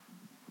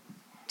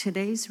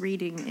Today's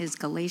reading is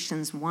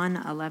Galatians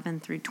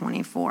 1:11 through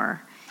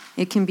 24.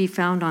 It can be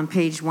found on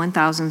page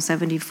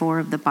 1074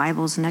 of the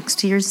Bibles next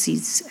to your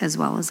seats as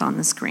well as on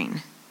the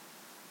screen.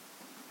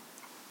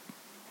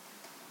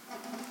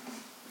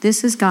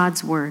 This is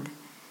God's word.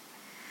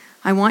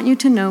 I want you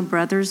to know,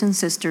 brothers and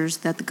sisters,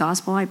 that the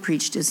gospel I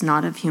preached is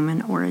not of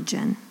human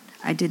origin.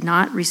 I did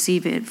not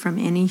receive it from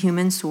any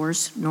human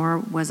source, nor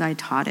was I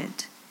taught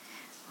it.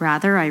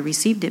 Rather, I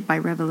received it by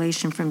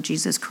revelation from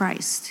Jesus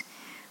Christ.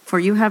 For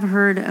you have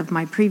heard of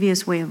my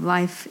previous way of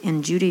life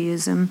in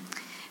Judaism,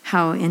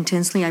 how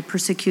intensely I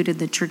persecuted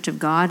the church of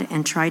God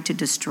and tried to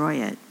destroy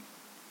it.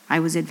 I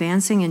was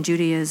advancing in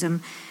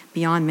Judaism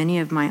beyond many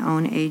of my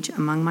own age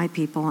among my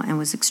people and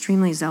was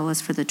extremely zealous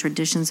for the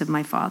traditions of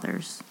my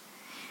fathers.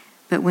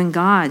 But when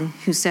God,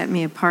 who set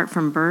me apart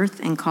from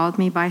birth and called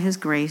me by his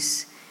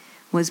grace,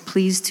 was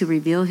pleased to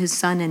reveal his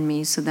Son in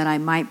me so that I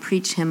might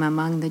preach him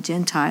among the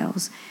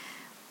Gentiles,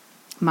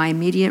 my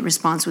immediate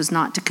response was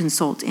not to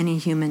consult any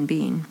human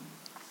being.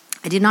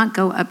 I did not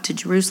go up to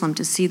Jerusalem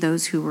to see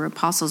those who were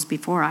apostles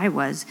before I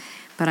was,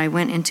 but I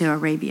went into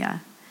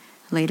Arabia.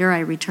 Later I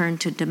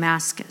returned to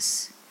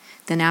Damascus.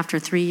 Then after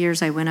 3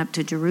 years I went up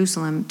to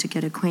Jerusalem to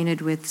get acquainted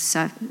with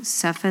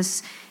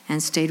Cephas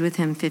and stayed with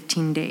him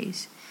 15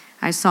 days.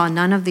 I saw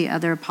none of the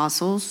other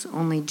apostles,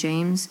 only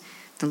James,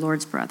 the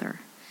Lord's brother.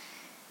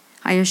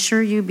 I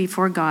assure you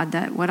before God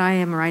that what I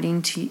am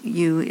writing to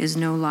you is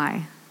no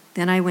lie.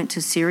 Then I went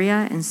to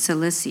Syria and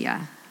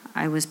Cilicia.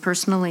 I was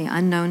personally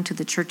unknown to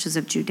the churches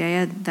of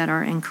Judea that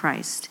are in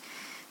Christ.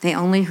 They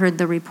only heard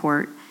the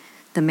report,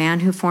 the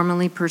man who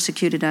formerly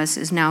persecuted us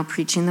is now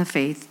preaching the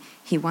faith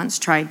he once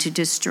tried to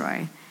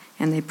destroy,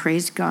 and they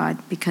praised God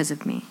because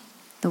of me.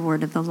 The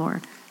word of the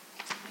Lord.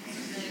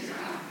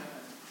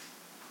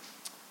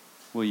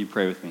 Will you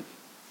pray with me?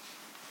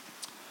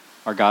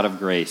 Our God of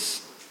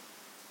grace,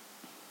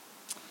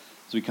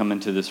 as we come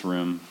into this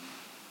room,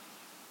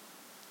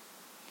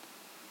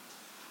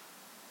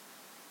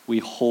 we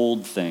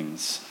hold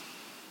things.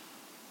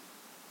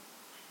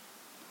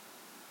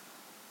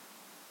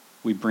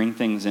 We bring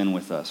things in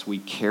with us. We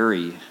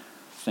carry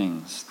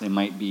things. They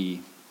might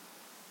be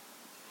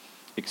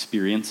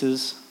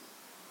experiences.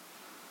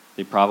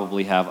 They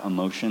probably have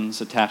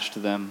emotions attached to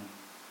them.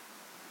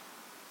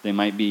 They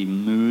might be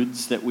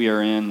moods that we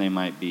are in. They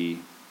might be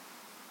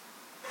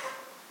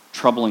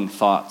troubling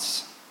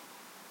thoughts.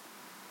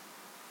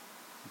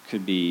 It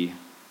could be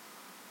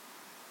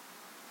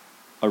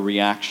a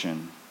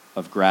reaction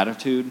of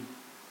gratitude,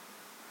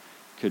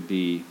 could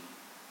be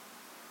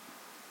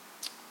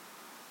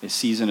a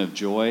season of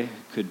joy,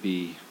 could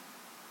be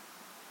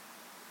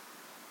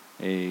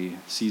a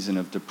season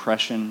of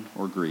depression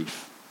or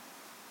grief.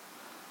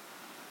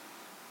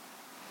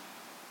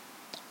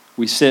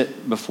 We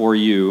sit before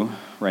you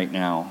right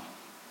now,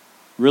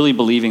 really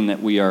believing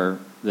that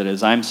that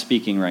as I'm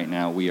speaking right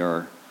now,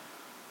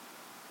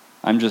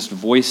 I'm just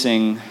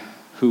voicing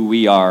who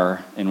we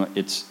are, and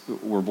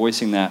we're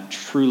voicing that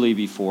truly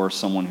before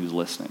someone who's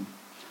listening.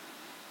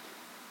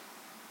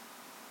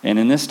 And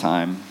in this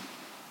time,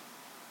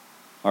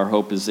 our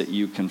hope is that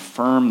you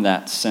confirm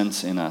that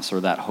sense in us,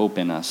 or that hope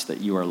in us, that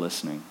you are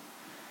listening.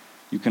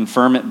 You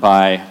confirm it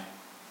by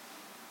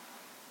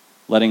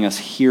letting us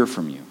hear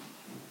from you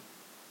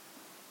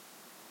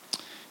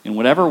in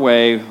whatever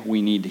way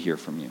we need to hear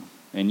from you.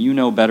 And you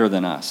know better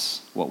than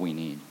us what we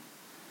need.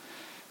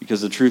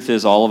 Because the truth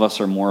is, all of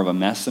us are more of a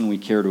mess than we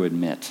care to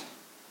admit.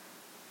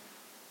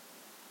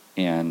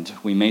 And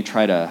we may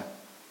try to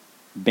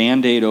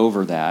Band-Aid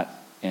over that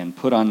and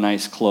put on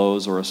nice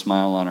clothes or a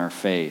smile on our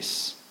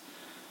face.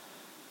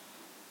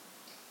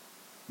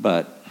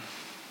 But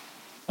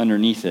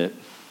underneath it,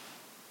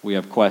 we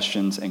have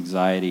questions,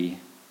 anxiety,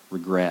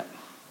 regret,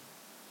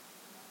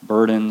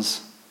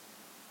 burdens,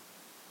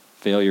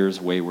 failures,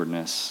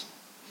 waywardness.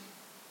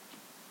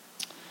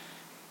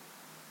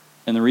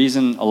 And the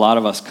reason a lot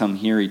of us come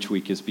here each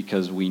week is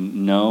because we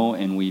know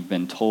and we've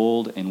been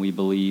told and we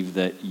believe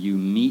that you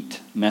meet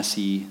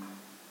messy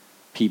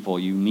people,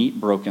 you meet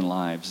broken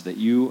lives, that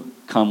you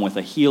come with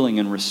a healing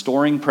and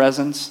restoring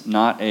presence,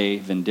 not a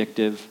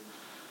vindictive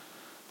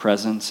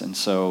presence. And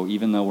so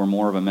even though we're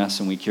more of a mess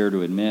than we care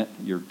to admit,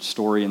 your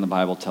story in the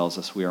Bible tells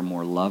us we are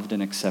more loved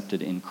and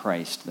accepted in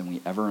Christ than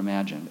we ever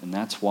imagined. And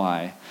that's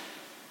why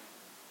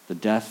the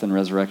death and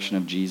resurrection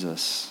of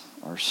Jesus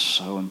are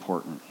so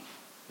important,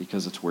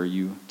 because it's where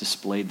you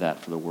displayed that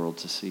for the world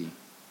to see.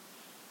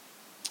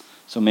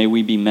 So may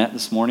we be met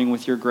this morning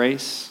with your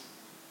grace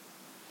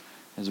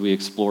as we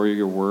explore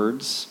your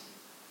words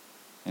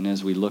and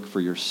as we look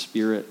for your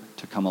Spirit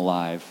to come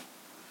alive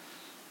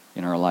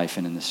in our life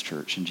and in this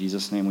church. In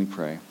Jesus' name we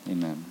pray.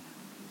 Amen.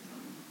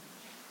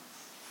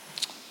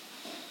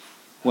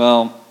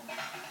 Well,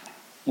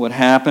 what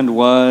happened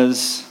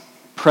was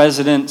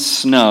President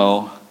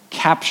Snow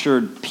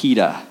captured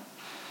PETA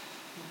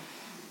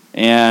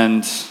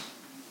and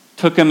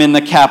took him in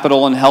the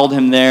Capitol and held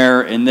him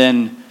there, and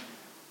then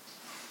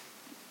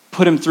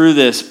put him through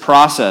this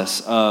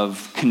process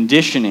of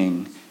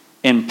conditioning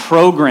and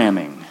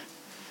programming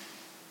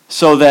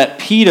so that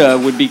Peter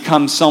would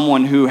become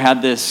someone who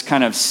had this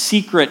kind of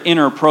secret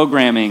inner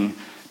programming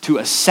to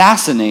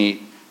assassinate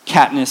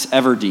Katniss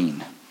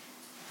Everdeen.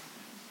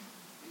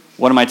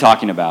 What am I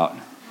talking about?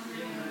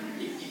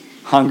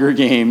 Hunger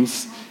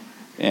Games.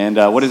 And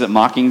what is it,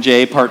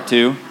 Mockingjay Part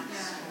 2?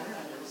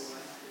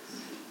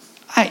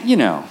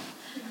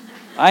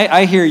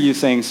 I hear you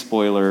saying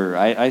spoiler.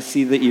 I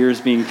see the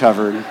ears being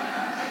covered.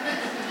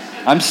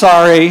 I'm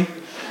sorry.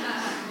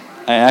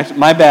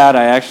 My bad.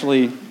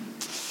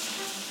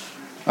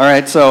 All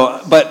right,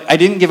 but I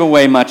didn't give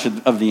away much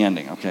of the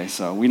ending, okay?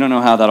 So we don't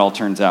know how that all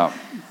turns out.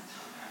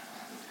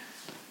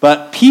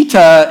 But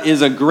Peeta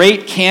is a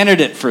great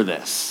candidate for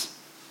this.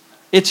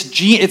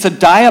 It's a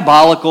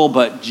diabolical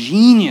but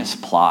genius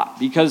plot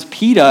because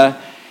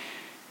Peeta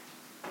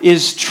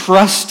is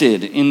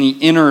trusted in the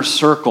inner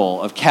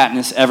circle of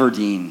Katniss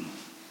Everdeen.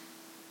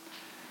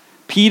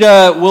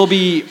 Peeta will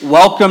be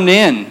welcomed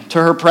in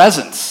to her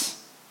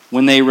presence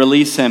when they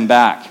release him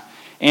back.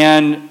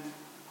 And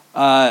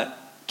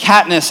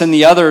Katniss and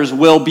the others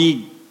will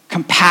be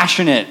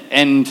compassionate,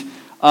 and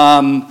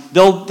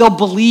they'll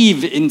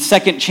believe in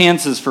second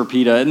chances for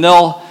Peeta,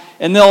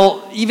 and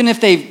they'll even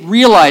if they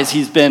realize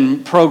he's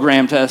been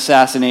programmed to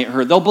assassinate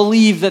her, they'll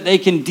believe that they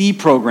can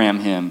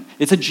deprogram him.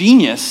 It's a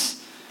genius.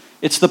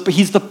 He's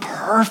the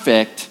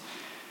perfect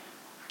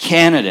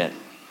candidate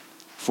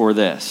for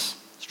this.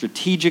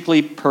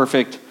 Strategically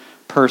perfect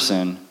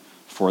person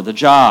for the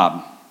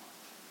job.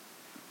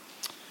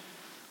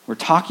 We're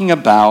talking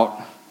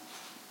about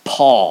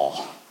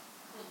Paul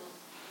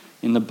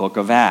in the book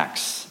of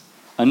Acts.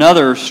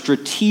 Another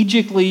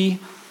strategically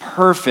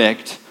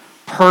perfect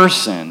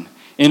person,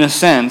 in a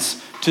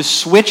sense, to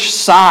switch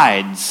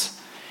sides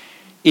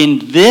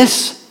in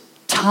this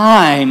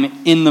time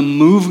in the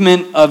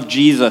movement of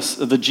Jesus,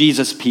 of the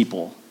Jesus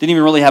people. Didn't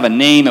even really have a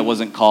name. It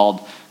wasn't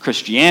called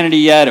Christianity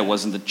yet. It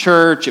wasn't the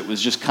church. It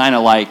was just kind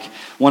of like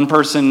one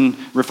person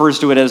refers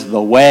to it as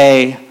the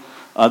way.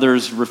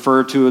 Others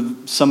refer to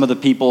some of the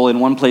people in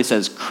one place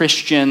as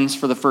Christians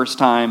for the first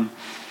time.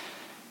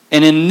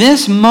 And in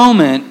this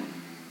moment,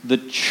 the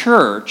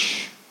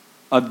church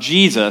of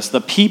Jesus,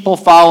 the people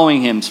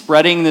following him,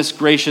 spreading this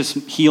gracious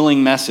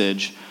healing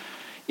message,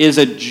 is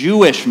a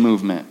Jewish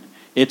movement.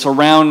 It's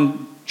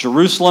around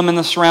Jerusalem and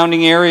the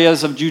surrounding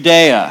areas of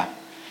Judea.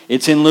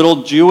 It's in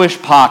little Jewish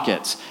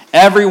pockets.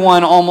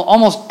 Everyone,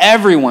 almost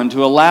everyone,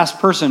 to a last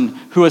person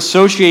who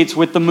associates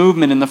with the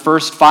movement in the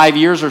first 5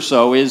 years or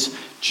so is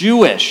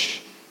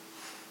Jewish.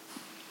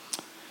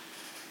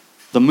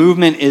 The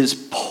movement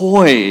is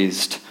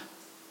poised.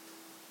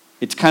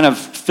 It's kind of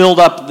filled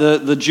up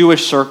the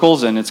Jewish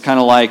circles, and it's kind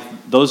of like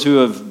those who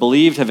have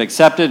believed have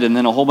accepted, and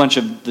then a whole bunch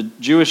of the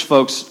Jewish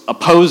folks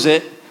oppose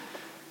it.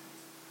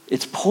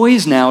 It's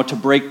poised now to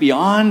break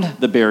beyond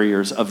the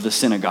barriers of the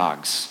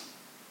synagogues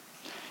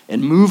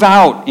and move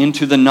out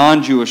into the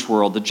non-Jewish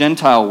world, the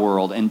Gentile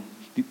world. And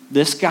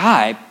this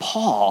guy,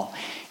 Paul,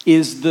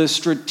 is the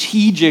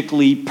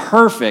strategically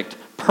perfect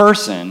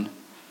person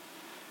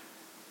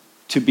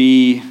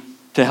to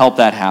help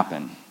that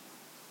happen.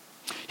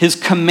 His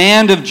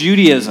command of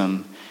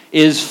Judaism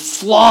is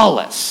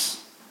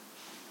flawless,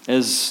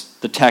 as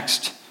the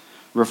text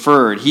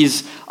referred.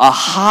 He's a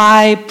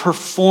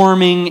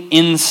high-performing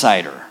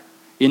insider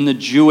in the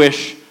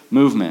Jewish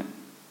movement.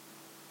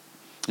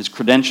 His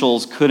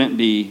credentials couldn't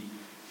be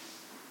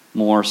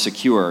more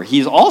secure.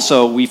 He's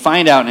also, we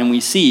find out and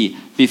we see,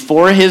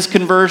 before his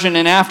conversion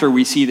and after,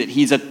 we see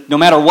that no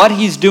matter what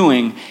he's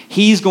doing,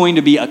 he's going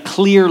to be a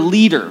clear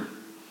leader.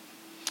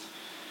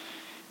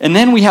 And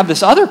then we have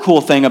this other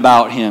cool thing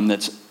about him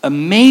that's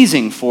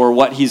amazing for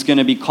what he's going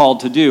to be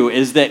called to do,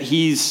 is that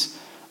he's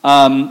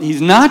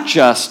not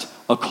just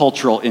a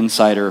cultural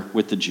insider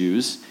with the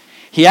Jews.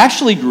 He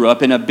actually grew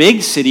up in a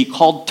big city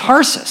called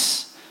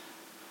Tarsus,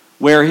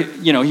 where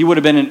he would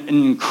have been an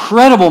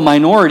incredible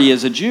minority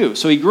as a Jew.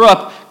 So he grew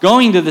up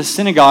going to the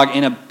synagogue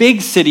in a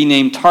big city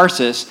named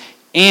Tarsus,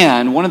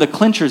 and one of the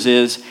clinchers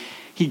is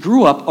he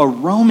grew up a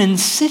Roman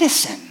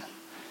citizen.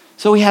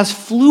 So he has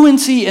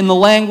fluency in the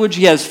language,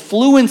 he has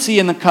fluency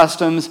in the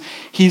customs,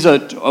 he's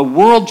a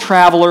world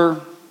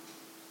traveler.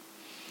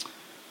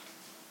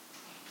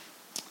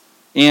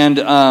 And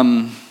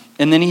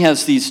then he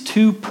has these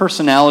two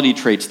personality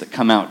traits that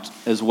come out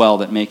as well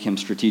that make him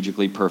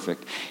strategically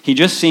perfect. He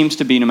just seems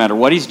to be, no matter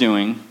what he's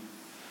doing,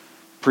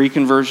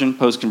 pre-conversion,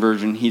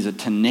 post-conversion, he's a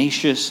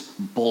tenacious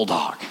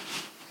bulldog.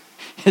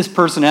 His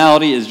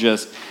personality is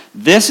just,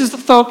 this is the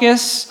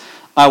focus,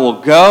 I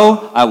will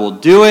go, I will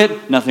do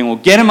it, nothing will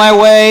get in my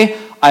way,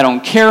 I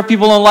don't care if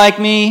people don't like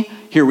me,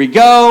 here we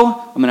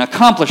go, I'm going to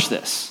accomplish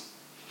this.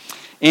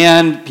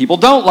 And people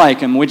don't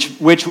like him,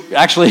 which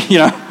actually,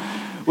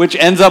 which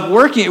ends up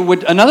working.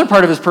 With another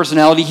part of his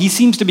personality, he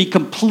seems to be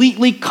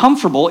completely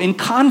comfortable in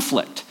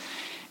conflict.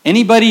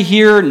 Anybody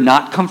here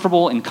not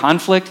comfortable in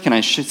conflict? Can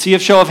I see a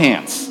show of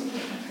hands?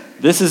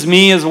 This is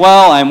me as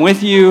well. I'm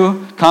with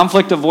you.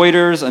 Conflict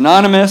Avoiders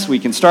Anonymous. We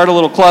can start a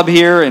little club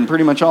here, and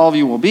pretty much all of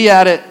you will be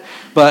at it.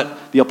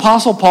 But the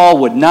Apostle Paul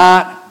would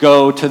not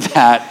go to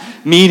that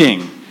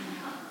meeting.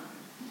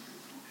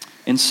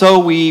 And so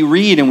we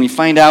read and we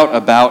find out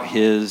about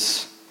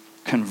his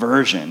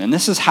conversion. And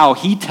this is how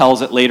he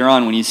tells it later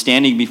on when he's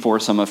standing before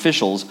some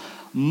officials,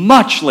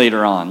 much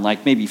later on,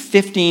 like maybe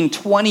 15,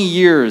 20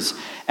 years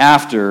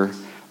after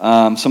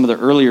some of the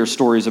earlier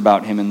stories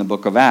about him in the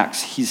book of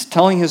Acts. He's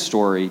telling his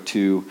story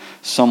to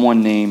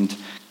someone named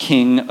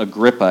King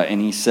Agrippa,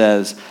 and he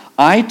says,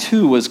 I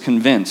too was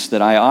convinced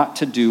that I ought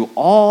to do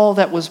all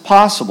that was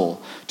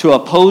possible to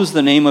oppose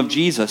the name of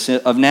Jesus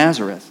of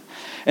Nazareth.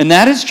 And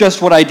that is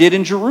just what I did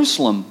in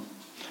Jerusalem.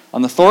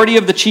 On the authority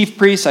of the chief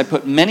priests, I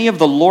put many of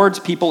the Lord's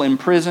people in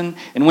prison,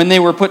 and when they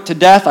were put to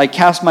death, I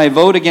cast my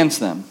vote against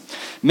them.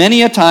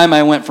 Many a time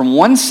I went from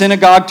one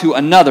synagogue to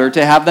another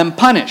to have them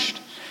punished,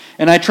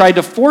 and I tried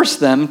to force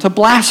them to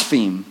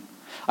blaspheme.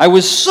 I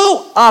was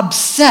so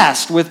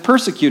obsessed with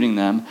persecuting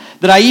them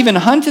that I even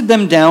hunted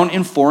them down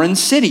in foreign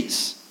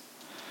cities.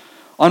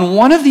 On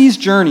one of these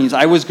journeys,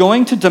 I was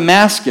going to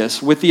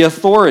Damascus with the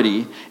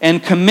authority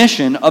and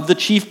commission of the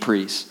chief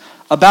priests.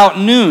 About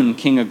noon,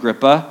 King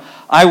Agrippa,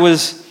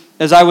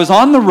 as I was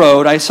on the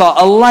road, I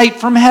saw a light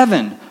from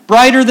heaven,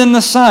 brighter than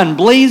the sun,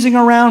 blazing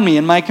around me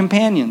and my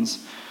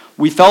companions.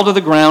 We fell to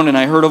the ground, and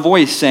I heard a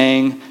voice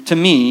saying to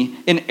me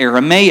in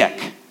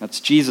Aramaic,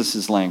 that's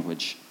Jesus'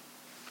 language,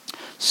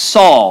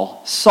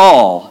 Saul,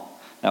 Saul,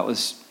 that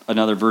was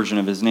another version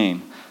of his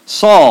name.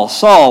 Saul,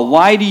 Saul,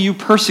 why do you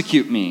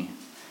persecute me?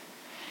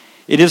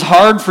 It is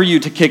hard for you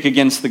to kick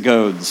against the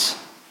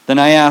goads. Then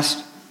I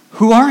asked,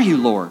 who are you,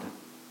 Lord?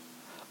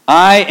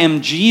 I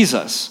am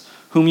Jesus,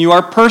 whom you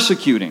are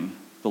persecuting,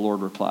 the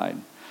Lord replied.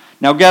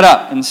 Now get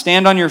up and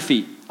stand on your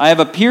feet. I have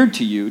appeared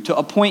to you to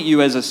appoint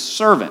you as a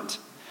servant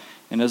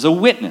and as a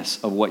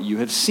witness of what you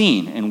have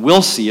seen and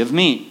will see of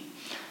me.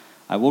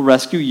 I will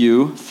rescue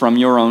you from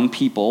your own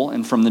people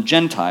and from the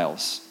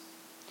Gentiles.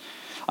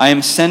 I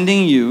am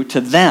sending you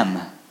to them,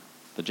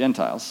 the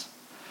Gentiles,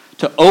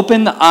 to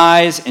open the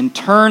eyes and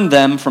turn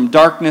them from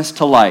darkness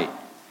to light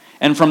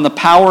and from the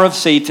power of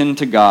Satan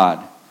to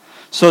God,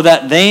 so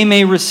that they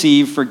may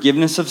receive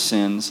forgiveness of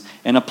sins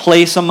and a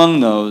place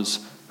among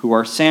those who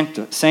are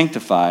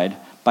sanctified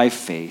by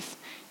faith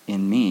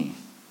in me.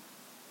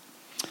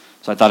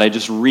 So I thought I'd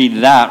just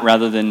read that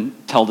rather than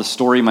tell the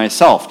story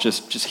myself.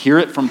 Just hear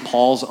it from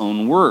Paul's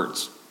own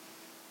words.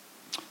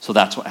 So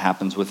that's what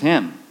happens with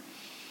him.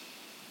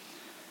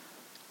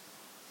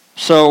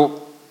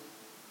 So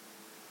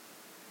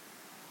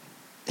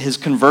his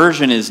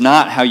conversion is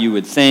not how you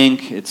would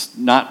think. It's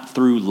not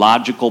through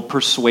logical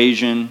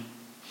persuasion.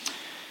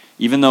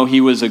 Even though he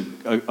was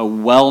a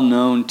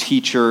well-known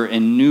teacher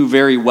and knew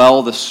very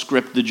well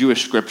the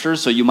Jewish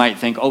scriptures, so you might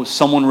think, oh,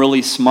 someone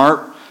really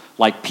smart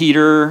like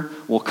Peter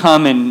will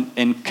come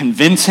and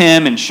convince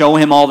him and show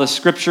him all the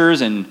scriptures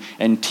and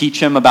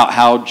teach him about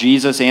how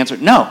Jesus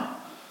answered. No.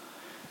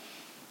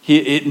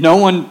 No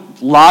one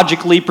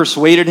logically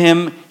persuaded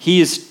him.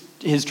 His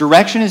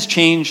direction is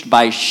changed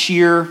by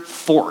sheer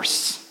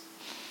force.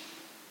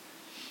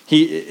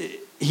 The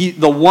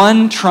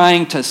one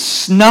trying to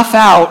snuff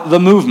out the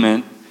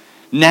movement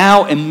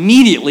now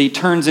immediately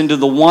turns into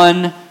the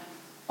one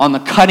on the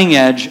cutting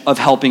edge of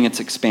helping its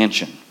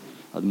expansion,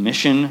 a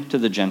mission to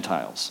the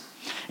Gentiles.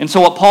 And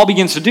so what Paul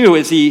begins to do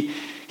is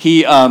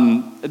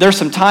there's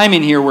some time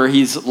in here where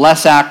he's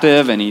less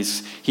active, and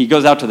he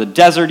goes out to the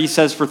desert, he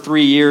says, for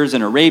 3 years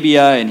in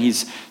Arabia, and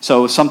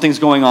so something's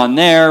going on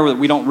there that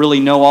we don't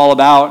really know all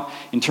about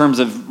in terms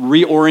of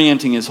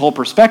reorienting his whole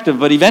perspective.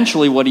 But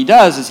eventually what he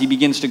does is he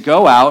begins to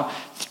go out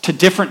to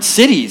different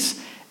cities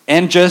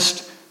and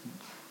just,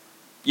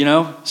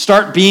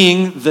 start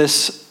being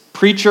this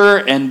preacher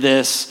and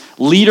this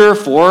leader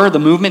for the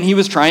movement he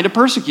was trying to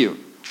persecute.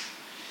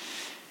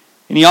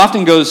 And he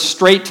often goes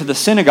straight to the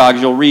synagogues.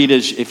 You'll read,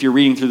 if you're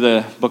reading through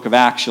the book of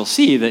Acts, you'll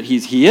see that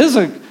he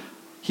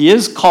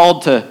is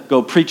called to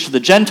go preach to the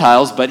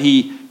Gentiles, but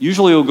he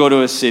usually will go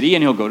to a city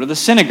and he'll go to the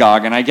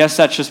synagogue. And I guess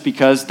that's just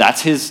because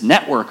that's his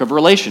network of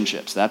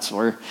relationships. That's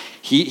where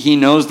he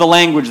knows the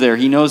language there.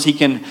 He knows he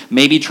can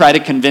maybe try to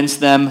convince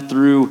them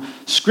through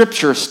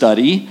scripture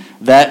study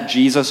that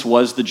Jesus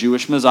was the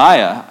Jewish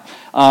Messiah.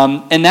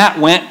 And that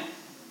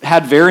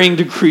had varying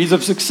degrees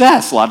of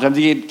success. A lot of times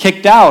he'd get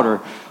kicked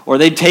out or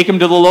they'd take him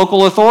to the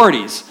local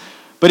authorities.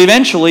 But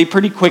eventually,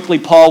 pretty quickly,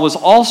 Paul was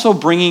also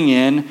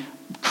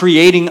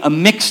creating a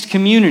mixed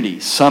community.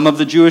 Some of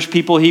the Jewish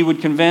people he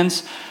would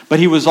convince, but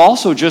he was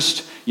also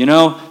just,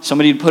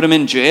 somebody would put him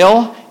in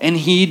jail,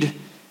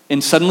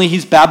 and suddenly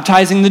he's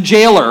baptizing the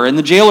jailer and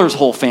the jailer's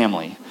whole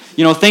family.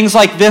 Things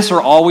like this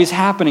are always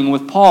happening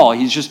with Paul.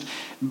 He's just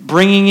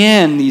bringing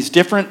in these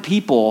different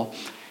people,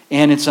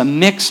 and it's a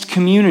mixed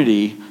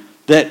community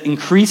that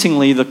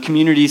increasingly the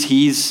communities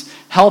he's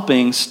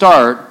helping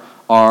start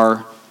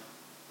are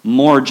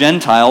more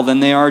Gentile than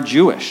they are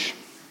Jewish.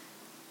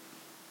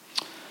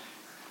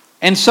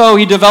 And so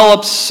he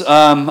develops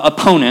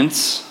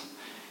opponents,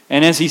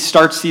 and as he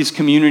starts these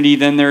community,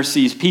 then there's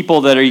these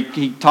people that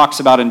he talks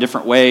about in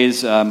different ways.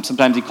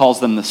 Sometimes he calls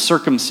them the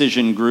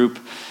circumcision group.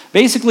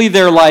 Basically,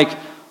 they're like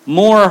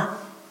more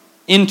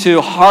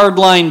into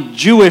hardline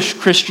Jewish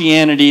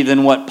Christianity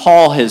than what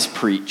Paul has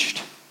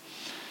preached.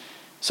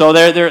 So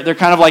they're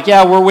kind of like,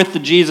 yeah, we're with the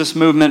Jesus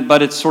movement,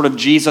 but it's sort of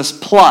Jesus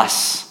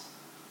plus,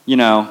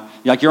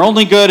 Like you're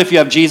only good if you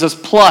have Jesus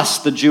plus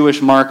the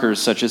Jewish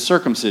markers such as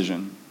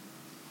circumcision.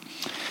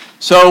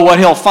 So what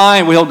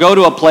he'll go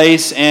to a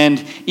place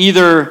and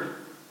either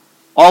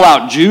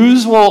all-out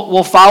Jews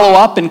will follow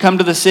up and come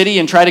to the city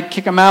and try to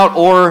kick him out,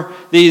 or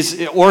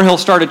he'll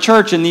start a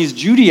church and these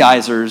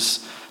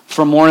Judaizers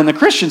from more in the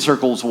Christian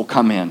circles will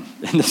come in.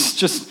 And this is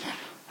just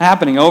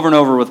happening over and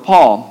over with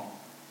Paul.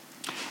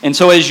 And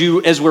so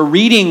as we're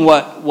reading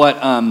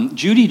what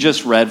Judy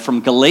just read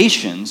from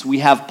Galatians, we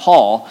have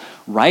Paul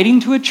writing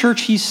to a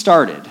church he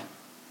started,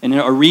 in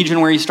a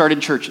region where he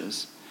started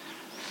churches.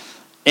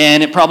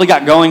 And it probably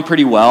got going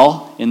pretty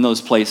well in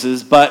those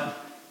places, but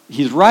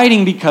he's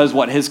writing because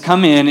what has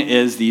come in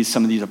is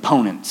some of these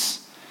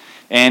opponents.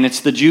 And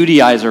it's the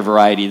Judaizer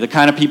variety, the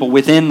kind of people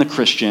within the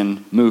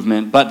Christian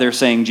movement, but they're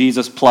saying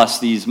Jesus plus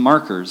these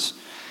markers.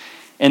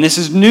 And this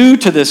is new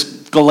to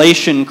this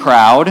Galatian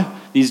crowd,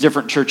 these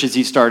different churches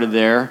he started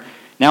there.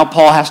 Now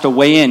Paul has to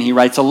weigh in. He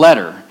writes a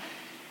letter.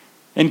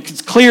 And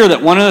it's clear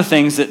that one of the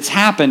things that's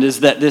happened is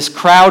that this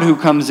crowd who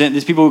comes in,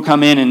 these people who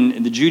come in,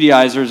 and the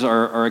Judaizers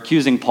are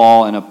accusing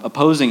Paul and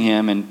opposing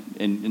him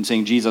and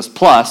saying Jesus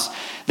plus,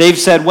 they've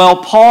said,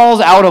 well, Paul's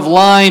out of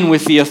line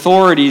with the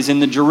authorities in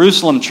the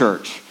Jerusalem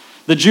church,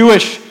 the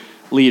Jewish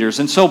leaders.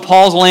 And so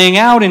Paul's laying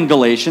out in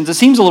Galatians. It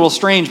seems a little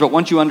strange, but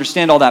once you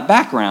understand all that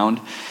background,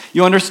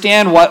 you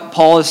understand what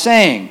Paul is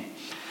saying.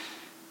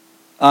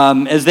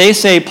 As they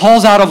say,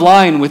 Paul's out of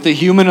line with the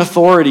human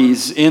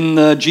authorities in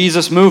the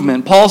Jesus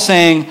movement. Paul's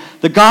saying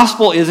the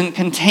gospel isn't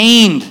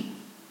contained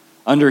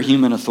under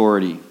human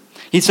authority.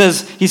 He's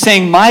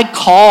saying my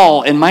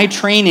call and my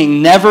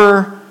training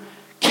never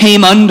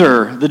came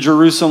under the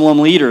Jerusalem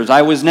leaders.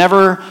 I was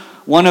never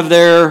one of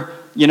their,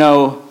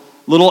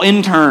 little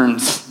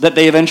interns that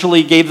they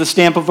eventually gave the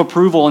stamp of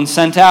approval and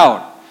sent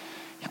out.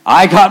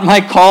 I got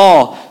my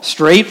call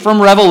straight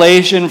from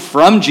Revelation,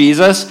 from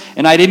Jesus,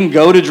 and I didn't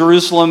go to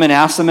Jerusalem and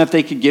ask them if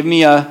they could give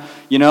me a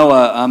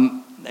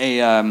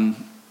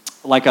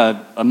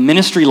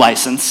ministry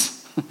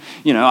license.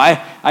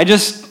 I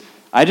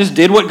just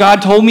did what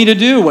God told me to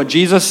do, what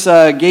Jesus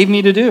gave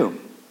me to do.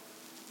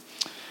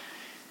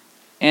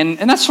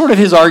 And that's sort of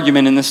his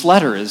argument in this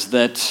letter, is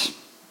that,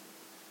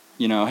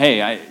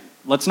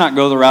 let's not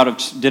go the route of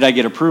did I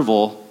get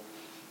approval.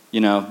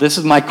 This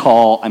is my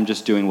call. I'm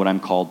just doing what I'm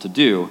called to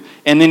do.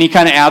 And then he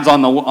kind of adds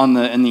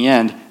in the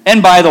end.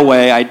 And by the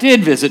way, I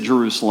did visit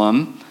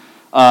Jerusalem,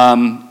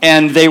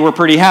 and they were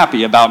pretty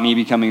happy about me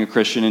becoming a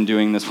Christian and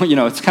doing this.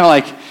 It's kind of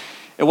like,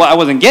 I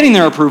wasn't getting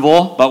their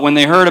approval, but when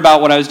they heard about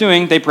what I was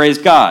doing, they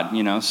praised God.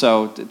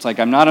 So it's like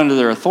I'm not under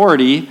their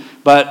authority,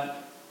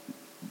 but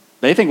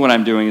they think what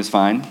I'm doing is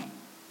fine.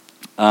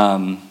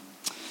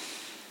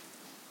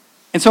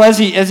 And so as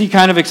he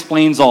kind of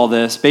explains all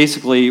this,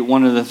 basically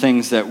one of the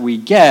things that we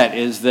get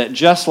is that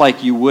just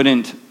like you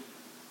wouldn't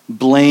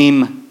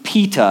blame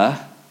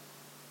PETA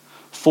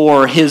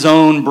for his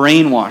own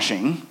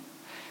brainwashing,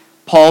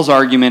 Paul's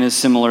argument is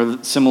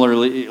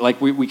similarly, like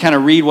we kind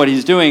of read what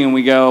he's doing and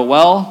we go,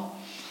 well,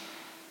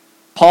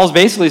 Paul's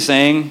basically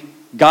saying,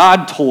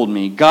 God told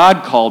me,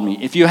 God called me.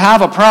 If you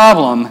have a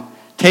problem,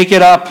 take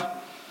it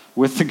up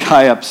with the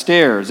guy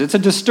upstairs. It's a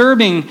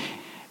disturbingly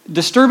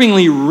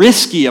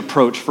risky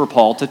approach for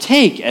Paul to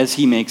take as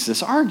he makes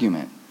this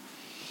argument.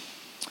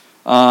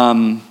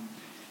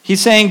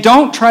 He's saying,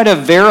 don't try to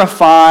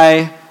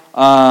verify,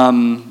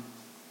 my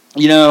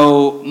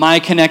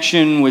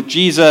connection with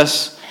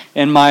Jesus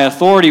and my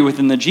authority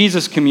within the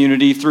Jesus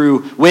community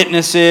through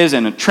witnesses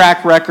and a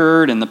track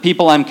record and the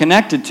people I'm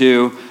connected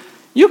to.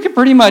 You could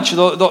pretty much,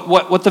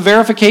 what the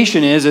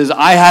verification is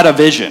I had a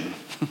vision,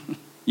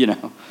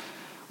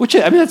 Which,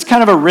 it's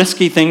kind of a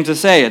risky thing to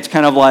say. It's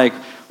kind of like,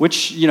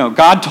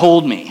 God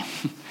told me.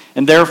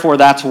 And therefore,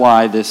 that's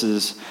why this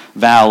is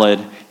valid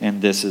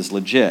and this is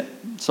legit.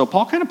 So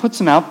Paul kind of puts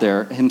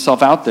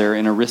himself out there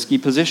in a risky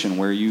position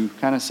where you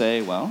kind of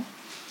say, well,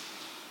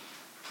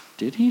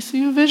 did he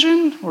see a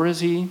vision or is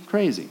he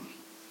crazy?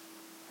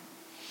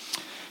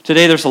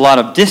 Today, there's a lot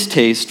of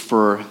distaste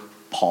for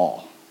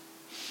Paul.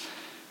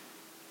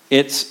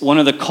 It's one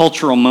of the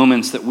cultural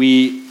moments that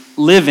we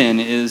live in,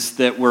 is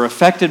that we're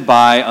affected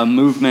by a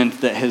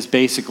movement that has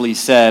basically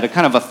said, a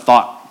kind of a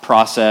thought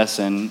process,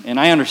 and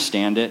I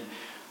understand it.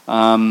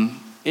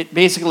 It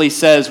basically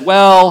says,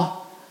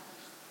 well,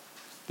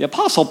 the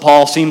Apostle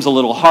Paul seems a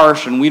little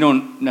harsh, and we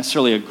don't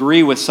necessarily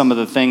agree with some of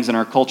the things in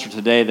our culture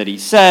today that he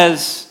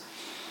says.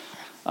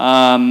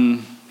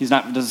 Doesn't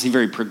seem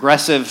very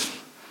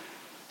progressive.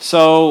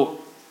 So,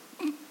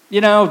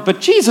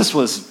 but Jesus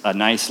was a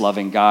nice,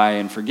 loving guy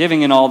and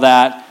forgiving and all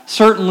that.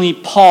 Certainly,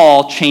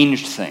 Paul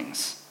changed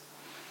things.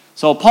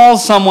 So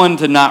Paul's someone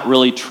to not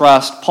really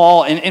trust.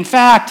 Paul, and in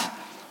fact,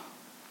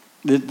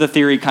 the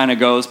theory kind of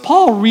goes,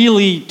 Paul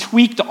really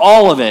tweaked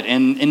all of it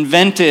and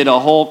invented a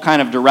whole kind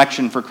of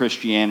direction for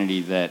Christianity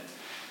that,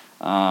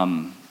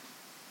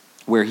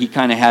 where he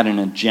kind of had an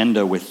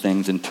agenda with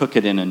things and took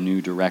it in a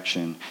new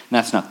direction. And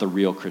that's not the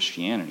real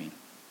Christianity.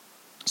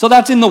 So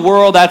that's in the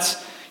world.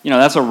 That's,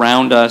 that's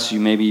around us. You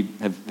maybe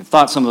have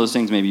thought some of those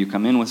things. Maybe you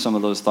come in with some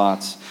of those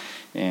thoughts,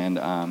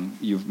 and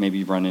you've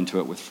maybe run into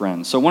it with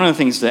friends. So one of the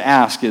things to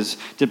ask is,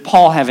 did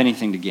Paul have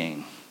anything to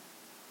gain?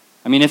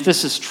 I mean, if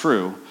this is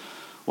true,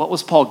 what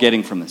was Paul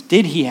getting from this?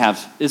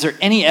 Is there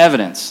any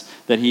evidence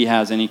that he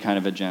has any kind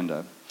of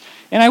agenda?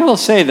 And I will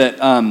say that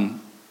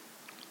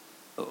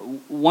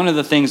one of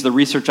the things, the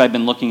research I've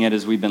been looking at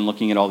as we've been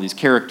looking at all these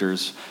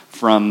characters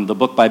from the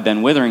book by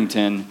Ben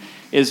Witherington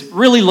is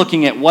really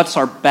looking at what's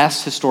our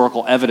best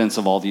historical evidence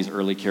of all these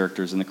early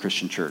characters in the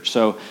Christian church.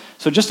 So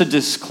just a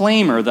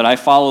disclaimer that I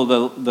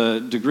follow the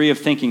degree of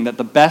thinking that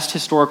the best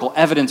historical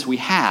evidence we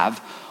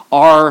have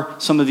are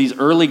some of these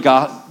early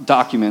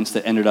documents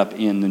that ended up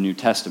in the New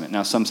Testament.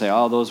 Now, some say,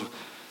 oh, those,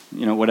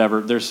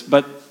 whatever.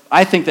 But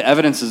I think the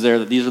evidence is there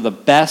that these are the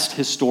best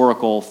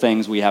historical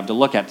things we have to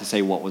look at to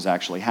say what was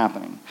actually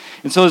happening.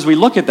 And so as we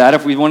look at that,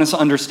 if we want to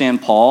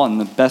understand Paul and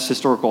the best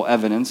historical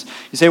evidence,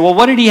 you say, well,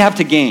 what did he have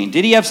to gain?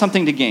 Did he have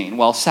something to gain?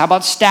 Well, how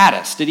about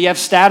status? Did he have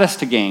status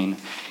to gain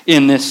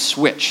in this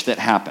switch that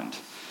happened?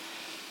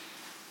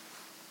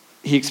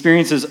 He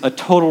experiences a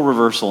total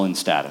reversal in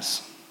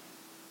status.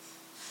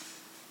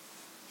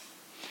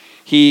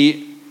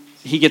 He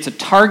gets a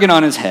target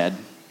on his head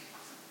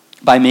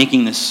by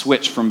making this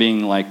switch from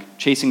being like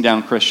chasing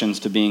down Christians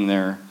to being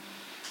their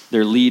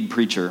lead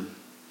preacher.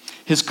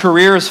 His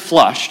career is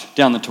flushed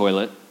down the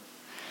toilet,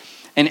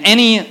 and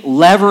any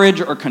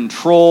leverage or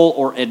control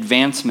or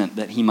advancement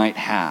that he might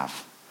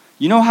have.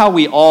 You know how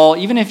we all,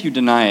 even if you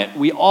deny it,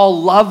 we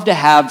all love to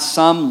have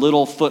some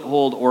little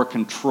foothold or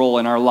control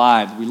in our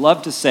lives. We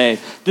love to say,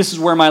 this is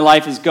where my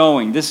life is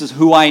going. This is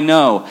who I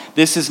know.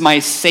 This is my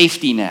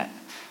safety net.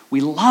 We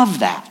love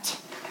that.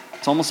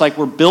 It's almost like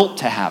we're built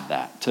to have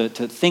that, to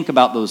think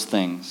about those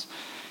things.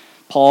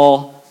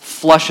 Paul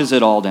flushes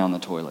it all down the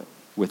toilet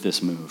with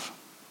this move.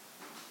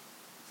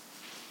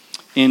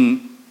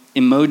 In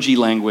emoji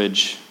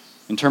language,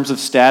 in terms of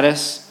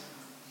status,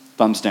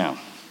 thumbs down.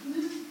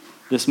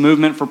 This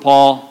movement for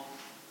Paul,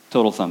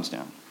 total thumbs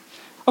down.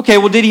 Okay,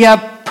 well, did he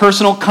have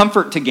personal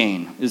comfort to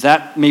gain? Is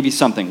that maybe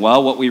something?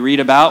 Well, what we read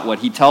about, what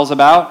he tells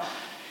about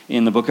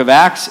in the book of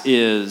Acts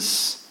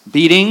is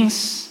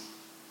beatings,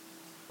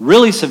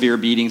 really severe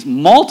beatings,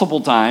 multiple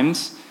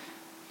times,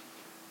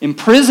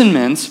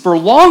 imprisonments for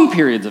long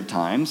periods of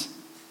times.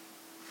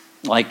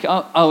 Like,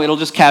 it'll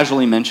just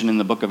casually mention in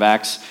the book of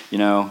Acts,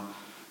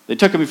 they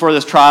took him before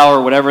this trial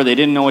or whatever, they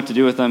didn't know what to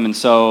do with him, and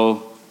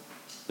so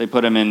they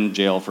put him in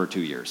jail for 2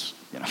 years.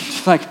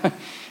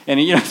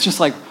 It's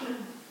just like,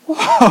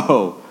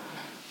 whoa.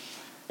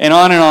 And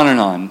on and on and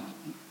on.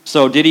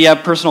 So did he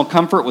have personal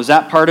comfort? Was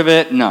that part of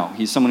it? No.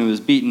 He's someone who was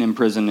beaten in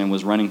prison and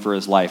was running for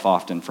his life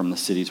often from the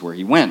cities where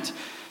he went.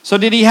 So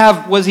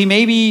was he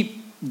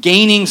maybe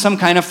gaining some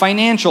kind of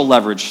financial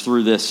leverage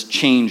through this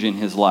change in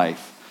his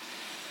life?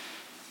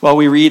 Well,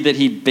 we read that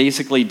he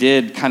basically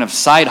did kind of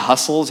side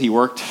hustles. He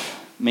worked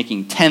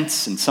making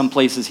tents. In some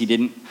places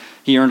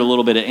he earned a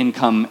little bit of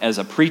income as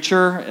a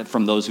preacher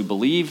from those who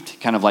believed,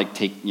 kind of like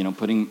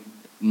putting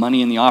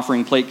money in the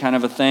offering plate kind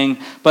of a thing.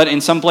 But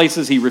in some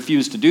places he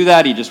refused to do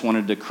that. He just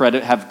wanted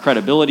to have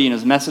credibility in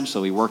his message,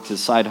 so he worked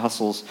his side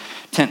hustles,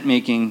 tent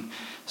making.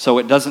 So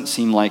it doesn't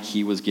seem like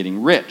he was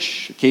getting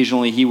rich.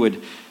 Occasionally he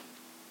would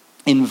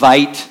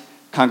invite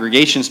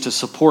congregations to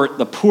support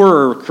the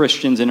poorer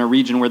Christians in a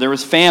region where there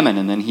was famine,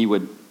 and then he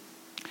would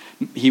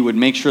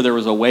make sure there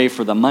was a way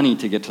for the money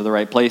to get to the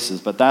right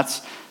places. But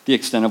that's the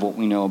extent of what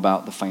we know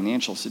about the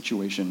financial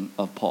situation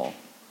of Paul.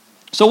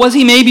 So was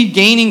he maybe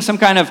gaining some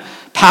kind of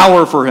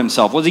power for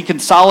himself? Was he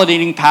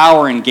consolidating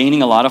power and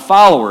gaining a lot of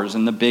followers?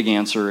 And the big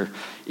answer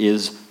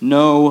is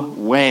no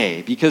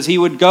way. Because he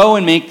would go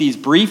and make these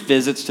brief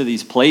visits to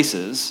these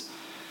places.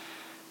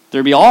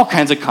 There'd be all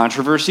kinds of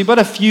controversy, but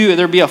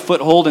there'd be a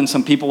foothold, and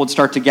some people would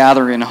start to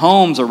gather in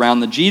homes around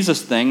the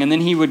Jesus thing, and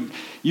then he would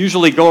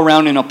usually go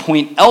around and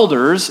appoint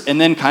elders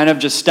and then kind of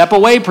just step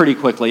away pretty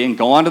quickly and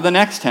go on to the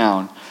next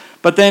town.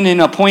 But then in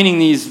appointing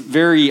these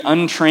very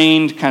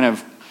untrained, kind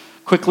of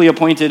quickly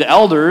appointed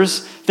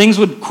elders, things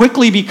would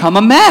quickly become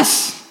a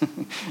mess,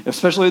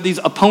 especially with these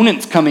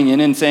opponents coming in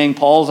and saying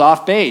Paul's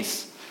off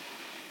base.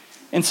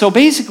 And so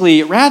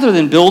basically, rather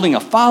than building a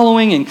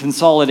following and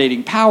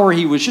consolidating power,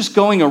 he was just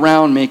going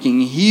around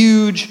making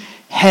huge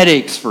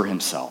headaches for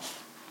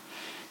himself.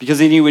 Because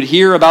then he would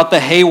hear about the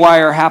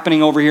haywire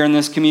happening over here in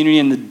this community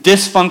and the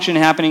dysfunction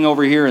happening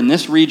over here in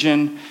this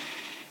region.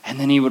 And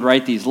then he would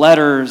write these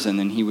letters, and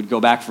then he would go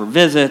back for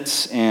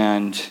visits,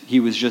 and he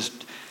was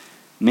just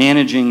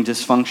managing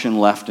dysfunction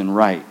left and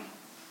right.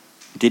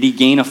 Did he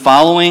gain a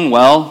following?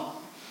 Well,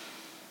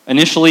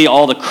 initially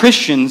all the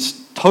Christians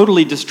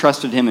totally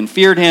distrusted him and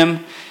feared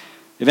him.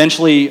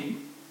 Eventually,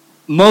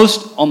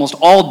 almost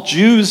all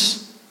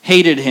Jews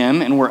hated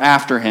him and were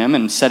after him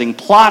and setting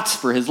plots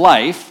for his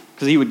life,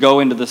 because he would go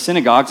into the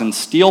synagogues and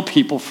steal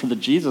people for the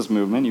Jesus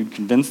movement. He'd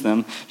convince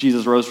them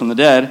Jesus rose from the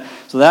dead.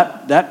 So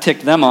that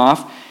ticked them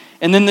off.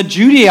 And then the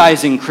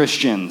Judaizing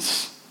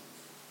Christians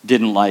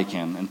didn't like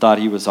him and thought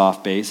he was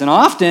off base. And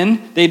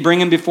often, they'd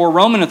bring him before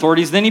Roman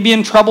authorities. Then he'd be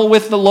in trouble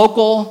with the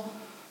local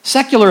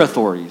secular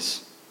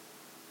authorities.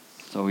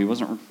 So he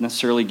wasn't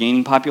necessarily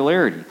gaining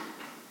popularity.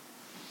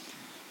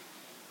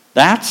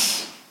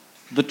 That's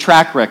the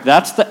track record.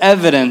 That's the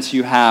evidence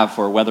you have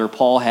for whether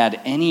Paul had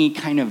any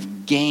kind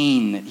of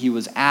gain that he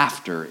was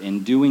after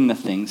in doing the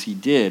things he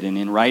did and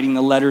in writing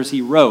the letters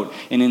he wrote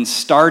and in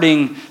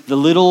starting the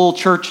little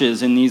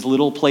churches in these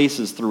little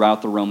places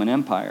throughout the Roman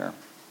Empire.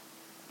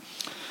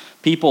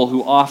 People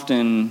who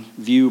often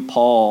view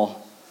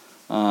Paul,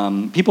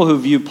 people who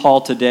view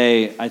Paul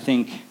today, I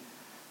think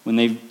when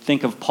they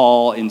think of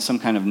Paul in some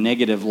kind of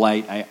negative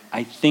light,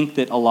 I think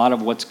that a lot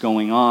of what's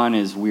going on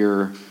is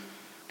we're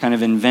kind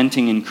of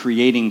inventing and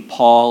creating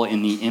Paul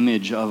in the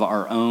image of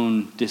our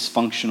own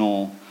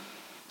dysfunctional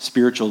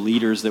spiritual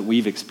leaders that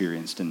we've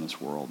experienced in this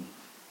world.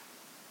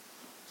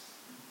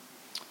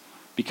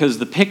 Because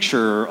the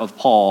picture of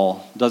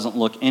Paul doesn't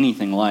look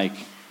anything like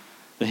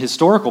the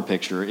historical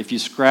picture. If you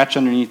scratch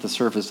underneath the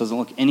surface, doesn't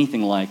look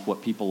anything like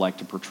what people like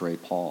to portray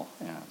Paul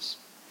as.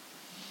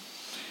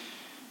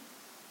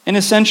 And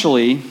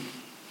essentially,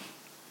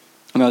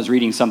 when I was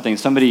reading something,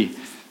 somebody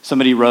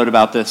wrote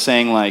about this,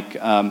 saying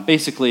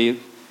basically,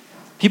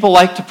 people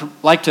like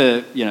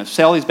to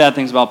say all these bad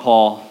things about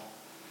Paul,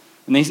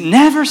 and they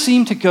never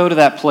seem to go to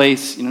that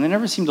place. They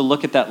never seem to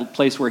look at that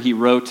place where he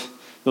wrote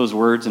those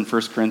words in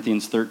 1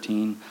 Corinthians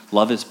 13.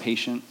 Love is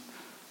patient,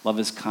 love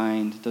is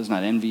kind, it does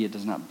not envy, it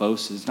does not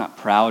boast, it is not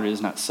proud, it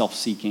is not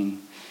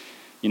self-seeking.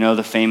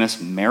 The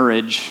famous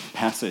marriage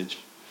passage.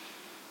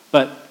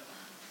 But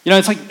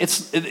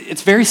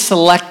it's very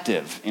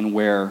selective in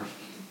where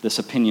this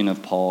opinion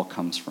of Paul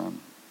comes from.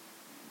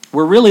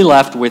 We're really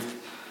left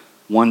with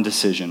one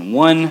decision,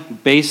 one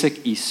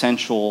basic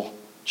essential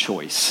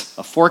choice,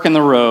 a fork in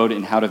the road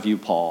in how to view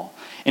Paul.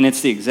 And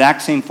it's the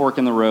exact same fork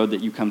in the road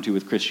that you come to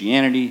with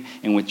Christianity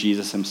and with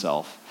Jesus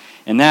himself.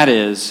 And that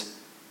is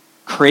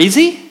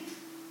crazy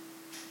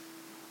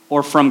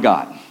or from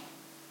God.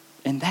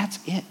 And that's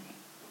it.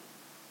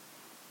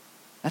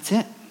 That's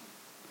it.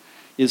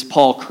 Is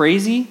Paul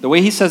crazy? The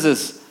way he says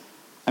this,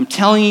 I'm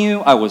telling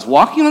you, I was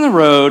walking on the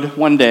road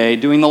one day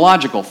doing the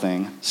logical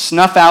thing,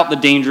 snuff out the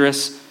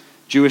dangerous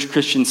Jewish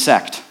Christian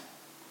sect.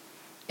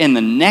 And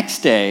the next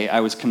day,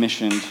 I was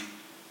commissioned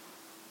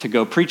to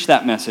go preach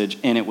that message,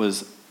 and it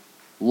was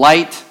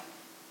light,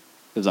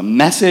 it was a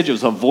message, it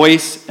was a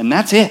voice, and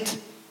that's it.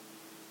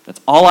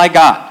 That's all I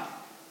got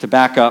to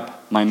back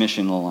up my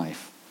mission in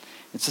life.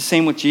 It's the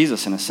same with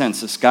Jesus in a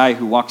sense, this guy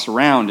who walks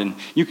around, and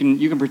you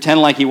can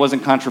pretend like he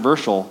wasn't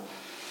controversial,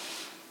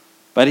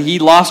 but he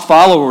lost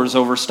followers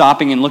over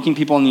stopping and looking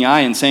people in the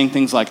eye and saying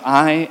things like,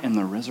 I am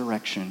the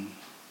resurrection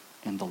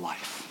and the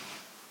life.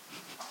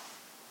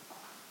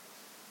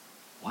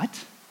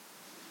 What?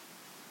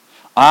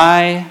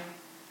 I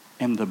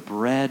am the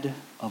bread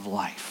of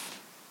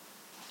life.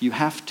 You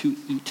have to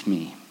eat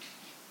me.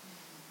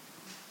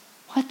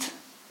 What?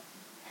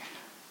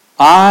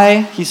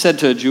 He said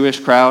to a Jewish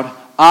crowd,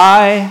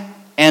 I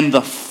and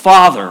the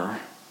Father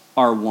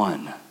are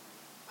one.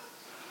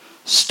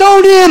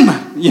 Stone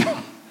him!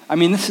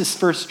 This is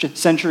first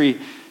century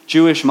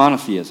Jewish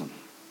monotheism.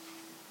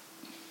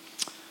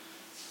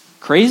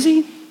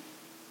 Crazy?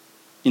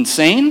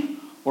 Insane?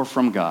 Or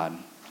from God?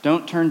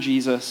 Don't turn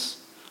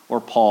Jesus or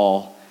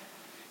Paul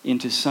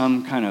into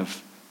some kind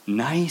of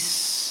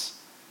nice,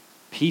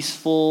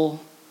 peaceful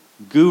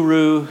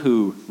guru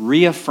who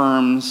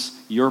reaffirms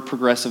your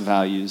progressive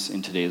values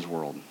in today's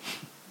world.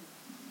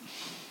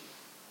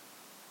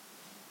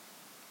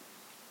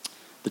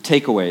 The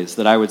takeaways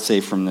that I would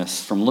say from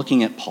this, from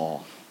looking at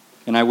Paul,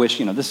 and I wish,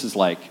 this is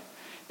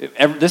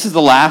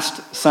the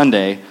last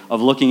Sunday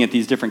of looking at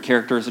these different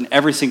characters, and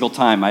every single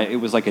time, it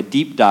was like a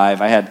deep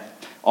dive. I had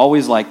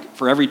always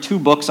for every 2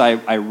 books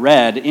I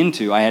read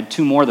into, I had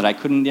 2 more that I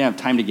couldn't have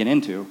time to get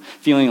into,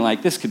 feeling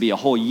like this could be a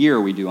whole year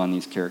we do on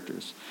these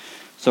characters.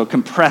 So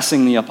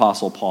compressing the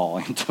Apostle Paul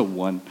into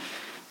one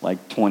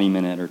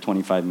 20-minute or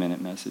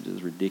 25-minute message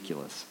is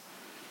ridiculous.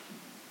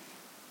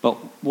 But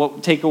one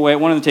of the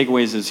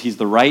takeaways is he's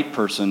the right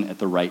person at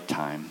the right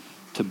time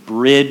to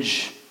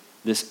bridge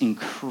this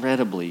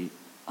incredibly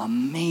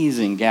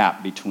amazing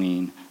gap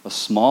between a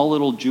small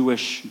little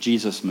Jewish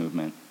Jesus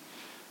movement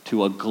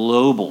to a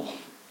global,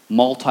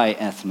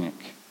 multi-ethnic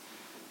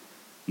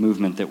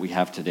movement that we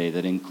have today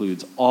that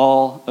includes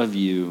all of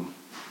you,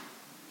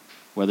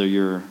 whether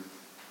you're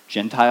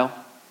Gentile,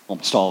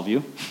 almost all of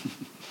you,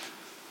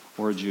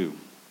 or a Jew.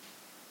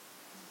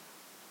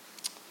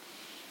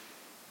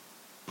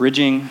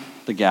 Bridging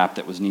the gap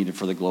that was needed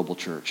for the global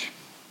church.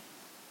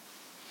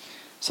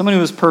 Someone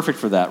who was perfect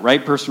for that,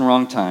 right person,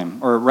 wrong time,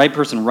 or right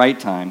person, right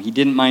time. He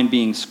didn't mind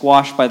being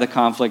squashed by the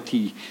conflict.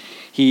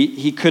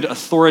 He could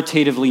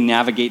authoritatively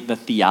navigate the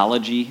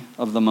theology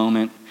of the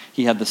moment.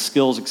 He had the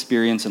skills,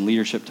 experience, and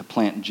leadership to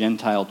plant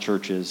Gentile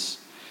churches.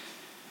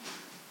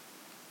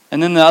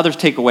 And then the other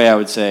takeaway I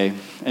would say,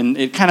 and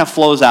it kind of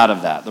flows out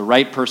of that, the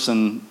right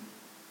person,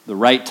 the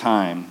right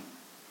time,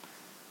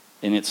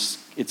 and it's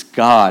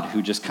God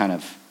who just kind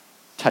of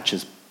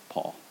touches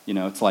Paul.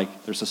 It's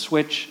like there's a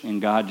switch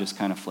and God just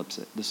kind of flips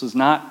it. This is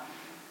not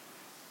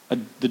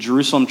the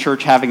Jerusalem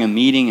church having a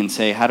meeting and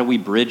say, how do we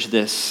bridge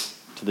this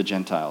to the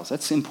Gentiles.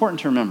 That's important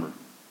to remember.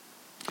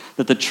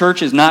 That the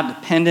church is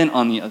not dependent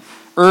on the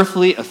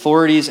earthly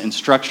authorities and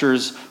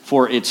structures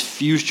for its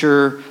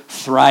future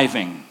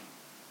thriving.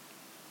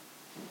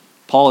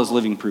 Paul is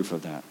living proof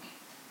of that.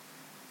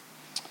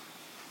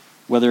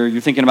 Whether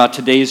you're thinking about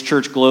today's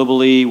church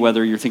globally,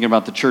 whether you're thinking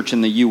about the church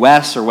in the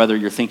U.S., or whether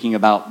you're thinking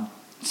about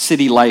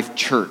City Life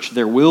Church,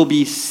 there will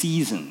be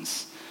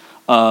seasons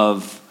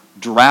of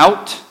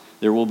drought.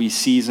 There will be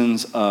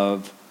seasons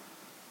of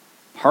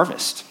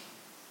harvest.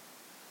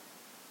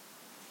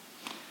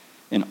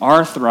 And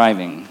our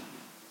thriving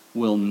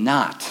will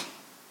not,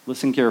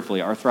 listen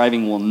carefully, our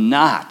thriving will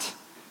not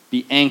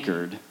be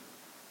anchored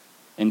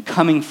and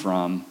coming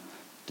from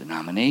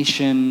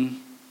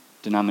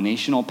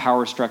denominational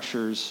power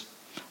structures,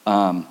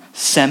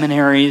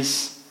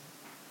 seminaries.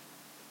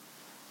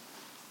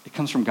 It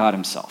comes from God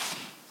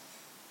himself,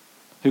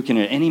 who can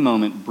at any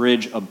moment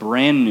bridge a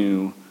brand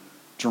new,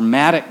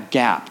 dramatic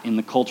gap in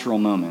the cultural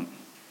moment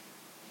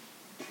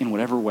in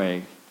whatever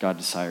way God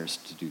desires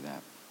to do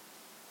that.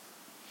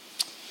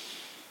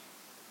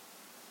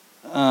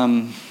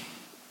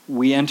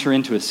 We enter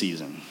into a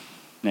season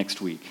next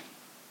week.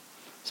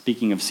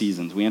 Speaking of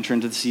seasons, we enter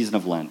into the season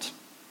of Lent.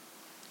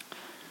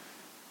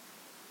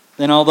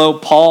 Then although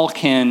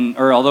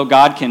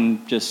God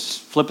can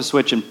just flip a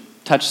switch and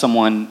touch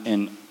someone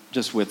and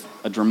just with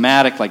a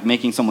dramatic, like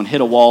making someone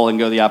hit a wall and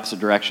go the opposite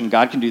direction,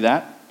 God can do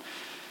that.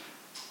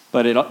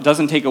 But it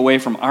doesn't take away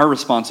from our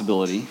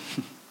responsibility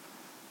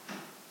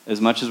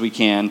as much as we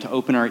can to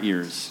open our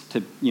ears,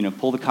 to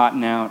pull the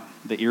cotton out,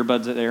 the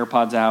earbuds, the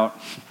AirPods out,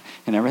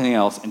 and everything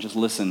else, and just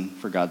listen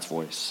for God's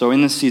voice. So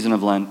in this season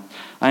of Lent,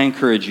 I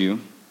encourage you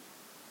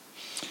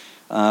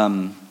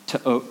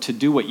to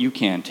do what you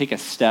can. Take a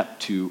step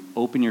to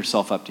open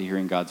yourself up to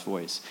hearing God's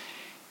voice.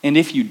 And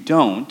if you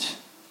don't,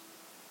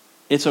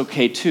 it's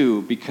okay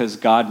too, because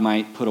God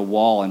might put a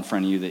wall in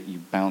front of you that you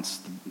bounce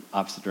the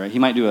opposite direction. He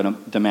might do a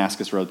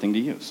Damascus Road thing to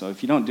you. So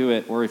if you don't do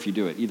it, or if you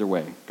do it, either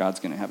way, God's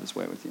going to have his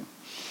way with you.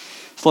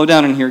 Slow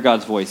down and hear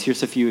God's voice.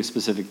 Here's a few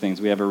specific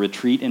things. We have a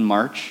retreat in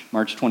March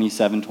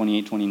 27,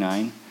 28,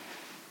 29.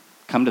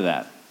 Come to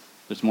that.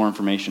 There's more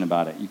information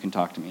about it. You can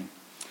talk to me.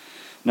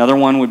 Another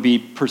one would be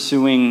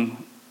pursuing,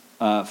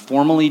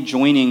 formally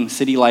joining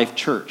City Life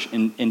Church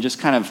and just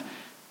kind of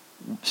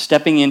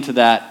stepping into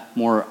that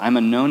more, I'm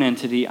a known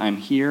entity, I'm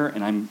here,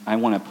 and I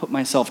want to put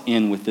myself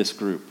in with this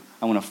group.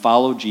 I want to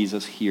follow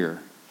Jesus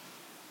here.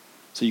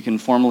 So you can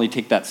formally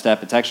take that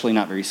step. It's actually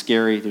not very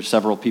scary. There's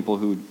several people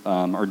who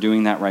are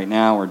doing that right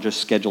now, or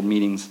just scheduled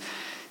meetings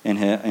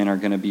and are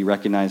going to be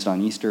recognized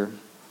on Easter.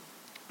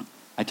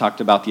 I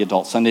talked about the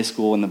adult Sunday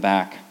school in the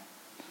back.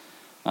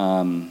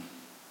 And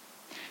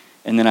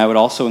then I would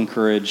also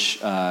encourage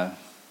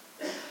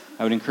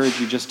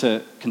you just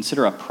to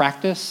consider a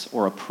practice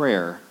or a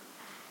prayer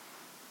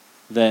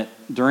that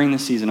during the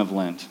season of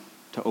Lent,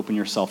 to open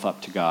yourself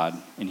up to God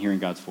and hearing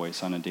God's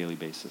voice on a daily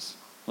basis.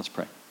 Let's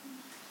pray.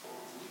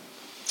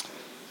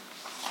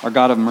 Our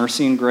God of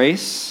mercy and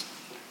grace,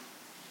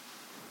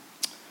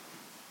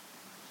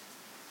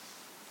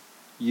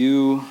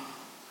 you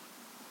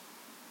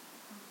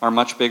are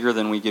much bigger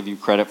than we give you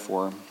credit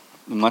for,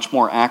 much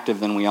more active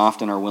than we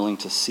often are willing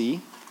to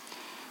see.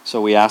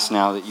 So we ask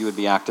now that you would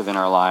be active in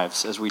our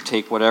lives as we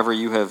take whatever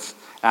you have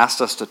asked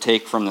us to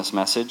take from this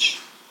message.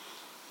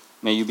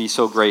 May you be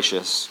so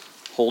gracious,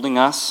 holding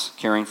us,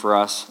 caring for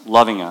us,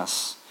 loving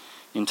us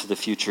into the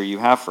future you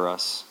have for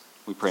us.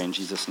 We pray in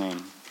Jesus'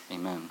 name.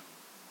 Amen.